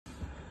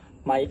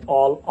My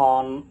all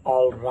on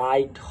all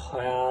right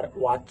here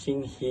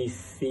watching he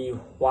see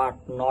what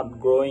not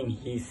growing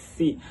he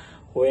see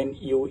when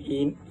you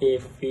in a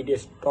feed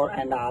store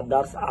and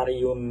others are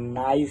you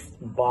nice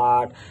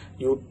but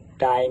you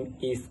time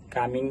is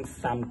coming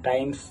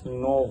sometimes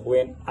know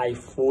when I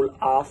full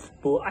off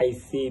to I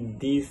see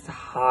this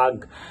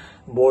hug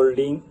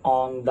bolding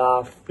on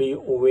the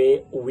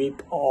freeway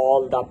with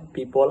all the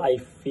people I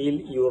feel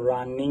you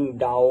running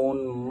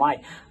down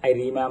my I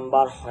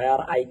remember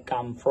where I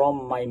come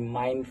from my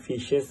mind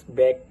fishes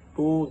back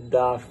to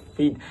the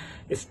feed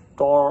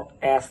store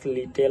as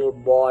little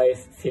boy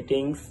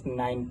sitting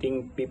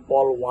 19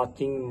 people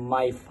watching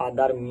my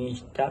father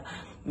minister.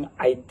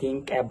 I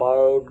think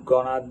about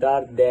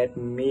grandmother that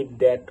meet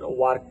that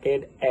worked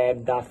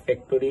at the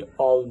factory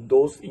all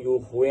those you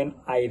when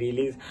I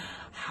realize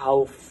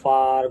how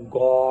far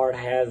God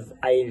has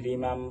I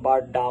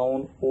remember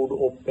down would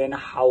open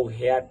how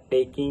here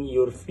taking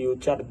your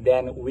future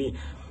then we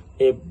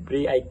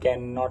every I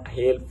cannot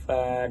help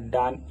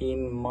done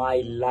in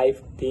my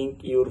life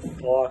think you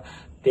for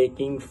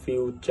taking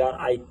future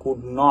I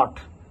could not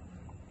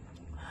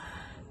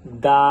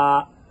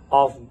the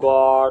of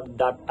God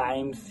the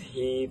times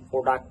he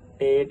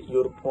protected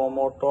you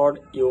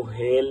promoted you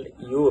held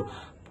you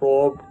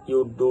proved you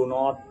do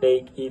not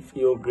take if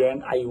you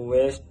grant I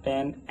waste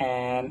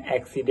an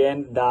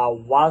accident that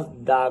was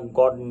the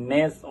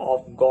goodness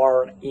of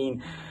God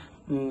in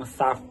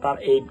after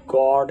it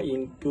God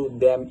into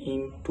them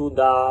into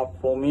the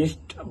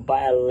promised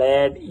by a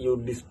lad you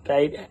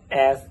described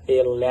as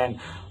a land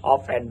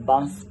of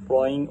advance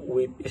flowing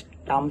with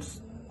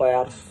stumps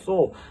were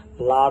so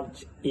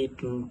large it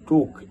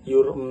took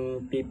your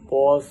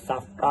people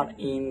suffered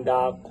in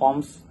the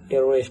comes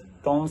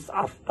stones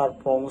after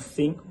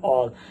promising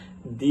all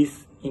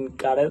this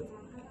encourage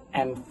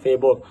and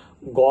favor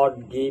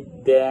God gave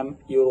them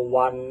your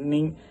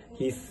warning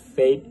he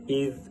said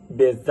is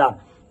bizarre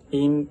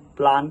in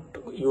plant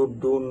you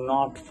do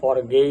not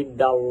forget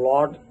the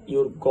Lord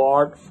your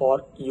God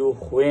for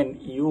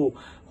you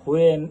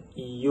when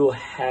you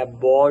have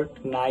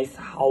bought nice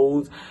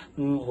house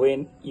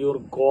when your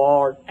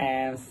gold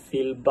and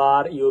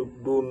silver you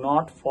do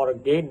not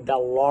forget the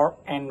Lord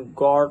and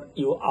God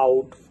you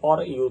out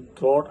for you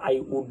thought I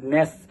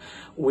woodness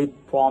with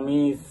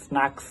promise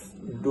snacks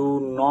do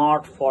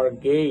not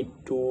forget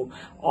to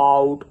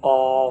out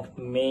of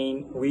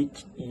main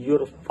which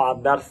your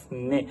father's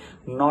name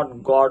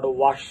not God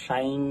was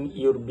saying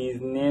your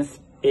business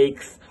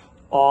takes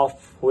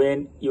off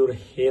when your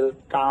health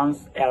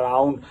turns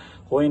around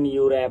when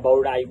you're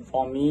about I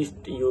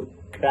promised your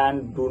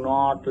grand do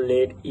not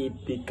let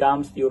it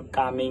becomes your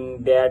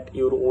coming that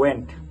you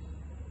went.